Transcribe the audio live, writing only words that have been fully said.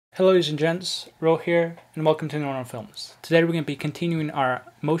Hello ladies and gents, Ro here, and welcome to NOandROfilms. Today we're going to be continuing our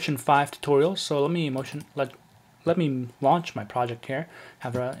Motion 5 tutorial, so let me launch my project here,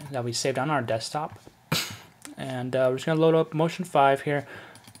 that we saved on our desktop. And we're just going to load up Motion 5 here,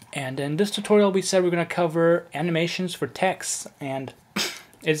 and in this tutorial we said we're going to cover animations for text, and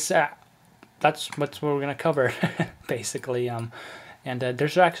that's what we're going to cover, basically.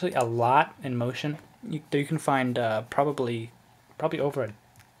 There's actually a lot in Motion. You can find probably over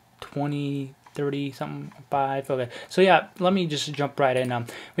 20, 30 something, 5. Okay, so yeah, let me just jump right in.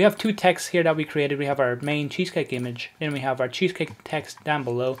 We have two texts here that we created. We have our main cheesecake image, and we have our cheesecake text down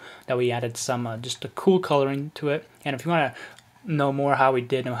below that we added some just a cool coloring to it. And if you want to know more how we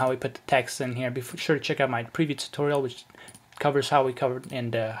did and how we put the text in here, be sure to check out my previous tutorial, which covers how we covered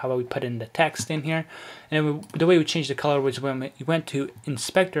and how we put in the text in here. And the way we changed the color was when we went to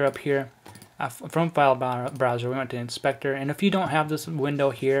Inspector up here. From File Browser, we went to Inspector, and if you don't have this window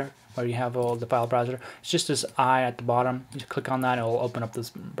here where you have all the File Browser, it's just this eye at the bottom. You click on that, it will open up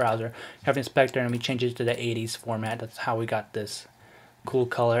this browser. You have Inspector, and we change it to the 80s format. That's how we got this cool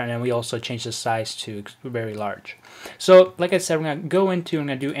color, and then we also changed the size to very large. So, like I said, we're going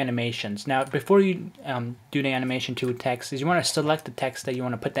to do animations. Now, before you do the animation to text, is you want to select the text that you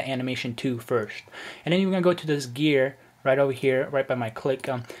want to put the animation to first, and then you're going to go to this gear right over here, right by my click.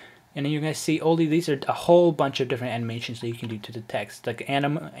 And then you're going to see these are a whole bunch of different animations that you can do to the text, like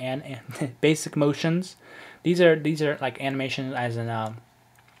basic motions. These are like animations as in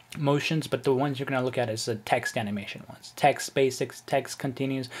motions, but the ones you're going to look at is the text animation ones. Text basics, text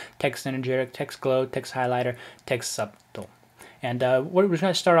continuous, text energetic, text glow, text highlighter, text subtle. And we're going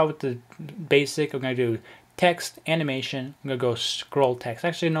to start out with the basic. We're going to do text animation. I'm going to go scroll text.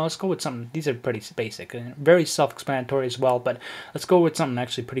 Actually, no, let's go with something. These are pretty basic and very self-explanatory as well, but let's go with something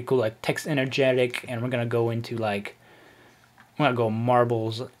actually pretty cool, like text energetic, and we're going to go into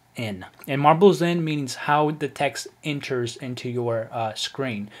marbles in. And marbles in means how the text enters into your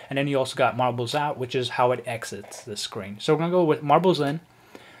screen. And then you also got marbles out, which is how it exits the screen. So we're going to go with marbles in.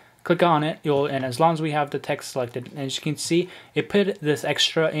 Click on it, and as long as we have the text selected, and as you can see, it put this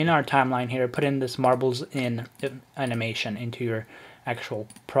extra in our timeline here, put in this marbles in animation into your actual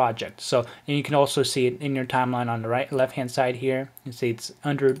project. So, and you can also see it in your timeline on the left hand side here. You see it's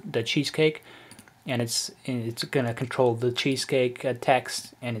under the cheesecake, and it's going to control the cheesecake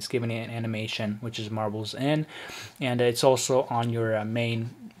text, and it's giving it an animation, which is marbles in, and it's also on your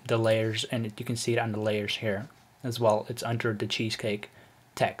the layers, and you can see it on the layers here as well. It's under the cheesecake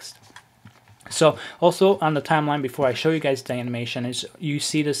text. So also on the timeline, before I show you guys the animation, is you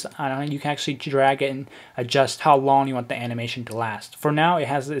see this, you can actually drag it and adjust how long you want the animation to last. For now,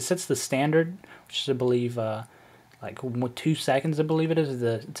 it sets the standard, which is, I believe, like 2 seconds, I believe it is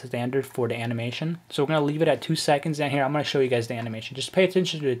the standard for the animation. So we're going to leave it at 2 seconds, and here I'm going to show you guys the animation. Just pay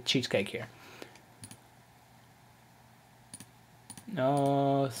attention to the cheesecake here.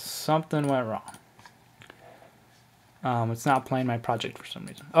 No, something went wrong. It's not playing my project for some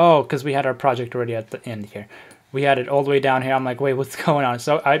reason. Oh, because we had our project already at the end here. We had it all the way down here. I'm like, wait, what's going on?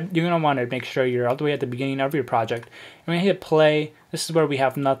 So you're going to want to make sure you're all the way at the beginning of your project. And when you hit play, this is where we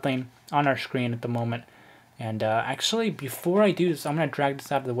have nothing on our screen at the moment. And actually, before I do this, I'm going to drag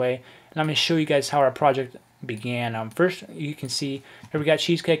this out of the way, and I'm going to show you guys how our project began. First, you can see here we got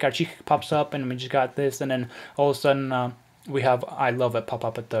cheesecake. Our cheesecake pops up, and we just got this, and then all of a sudden we have I love it pop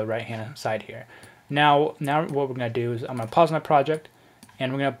up at the right hand side here. Now what we're going to do is I'm going to pause my project,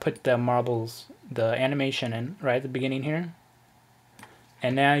 and we're going to put the marbles, the animation in right at the beginning here.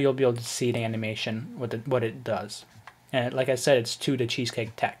 And now you'll be able to see the animation, what it does. And like I said, it's to the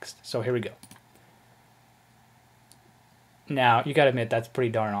cheesecake text. So here we go. Now, you got to admit, that's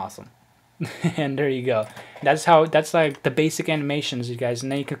pretty darn awesome. And there you go. That's like the basic animations, you guys.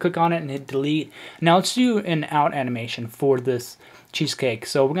 And then you can click on it and hit delete. Now let's do an out animation for this cheesecake.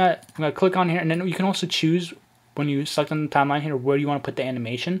 So we're gonna click on here, and then you can also choose when you select on the timeline here where you want to put the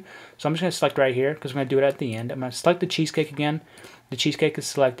animation. So I'm just gonna select right here because we're gonna do it at the end. I'm gonna select the cheesecake again. The cheesecake is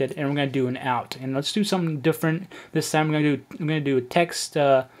selected, and we're gonna do an out. And let's do something different this time. We're gonna do a text.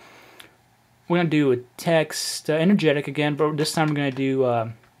 We're gonna do a text energetic again, but this time we're gonna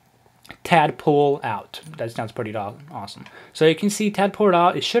do tadpole out. That sounds pretty awesome. So you can see tadpole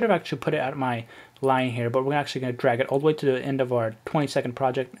out. It should have actually put it at my line here, but we're actually going to drag it all the way to the end of our 20-second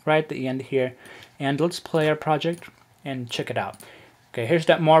project, right at the end here. And let's play our project and check it out. Okay, here's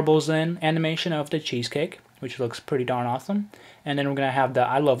that marbles in animation of the cheesecake, which looks pretty darn awesome. And then we're going to have the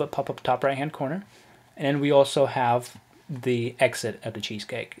I love it pop up top right hand corner. And then we also have the exit of the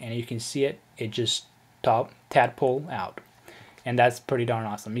cheesecake, and you can see it just tadpole out. And that's pretty darn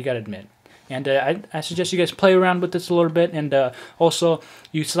awesome, you gotta admit. And I suggest you guys play around with this a little bit. And also,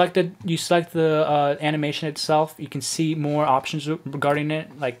 you select the animation itself. You can see more options regarding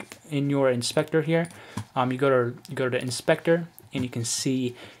it, like in your inspector here. You go to the inspector, and you can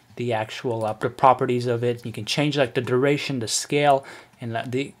see the actual the properties of it. You can change like the duration, the scale, and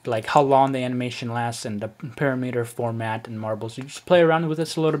like how long the animation lasts, and the parameter format and marbles. You just play around with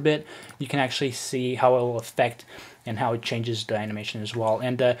this a little bit. You can actually see how it will affect and how it changes the animation as well.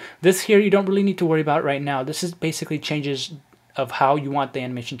 And this here you don't really need to worry about right now. This is basically changes of how you want the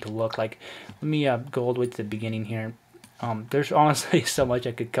animation to look like. Let me go all the way to the beginning here. There's honestly so much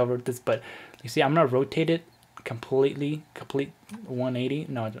I could cover with this, but you see, I'm gonna rotate it complete 180.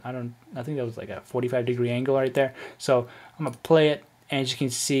 No, I think that was like a 45-degree angle right there. So I'm gonna play it, and as you can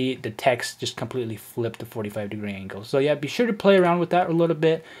see, the text just completely flipped the 45-degree angle. So yeah, be sure to play around with that a little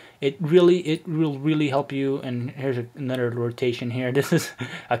bit. It will really help you. And here's another rotation here. This is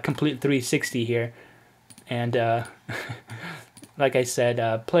a complete 360 here. And like I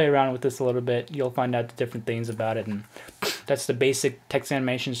said, play around with this a little bit. You'll find out the different things about it. And that's the basic text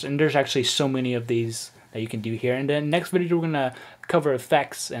animations. And there's actually so many of these that you can do here. And then next video we're gonna cover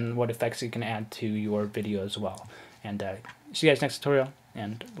effects and what effects you can add to your video as well. And see you guys next tutorial,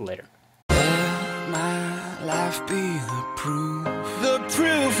 and later. Let my life be the proof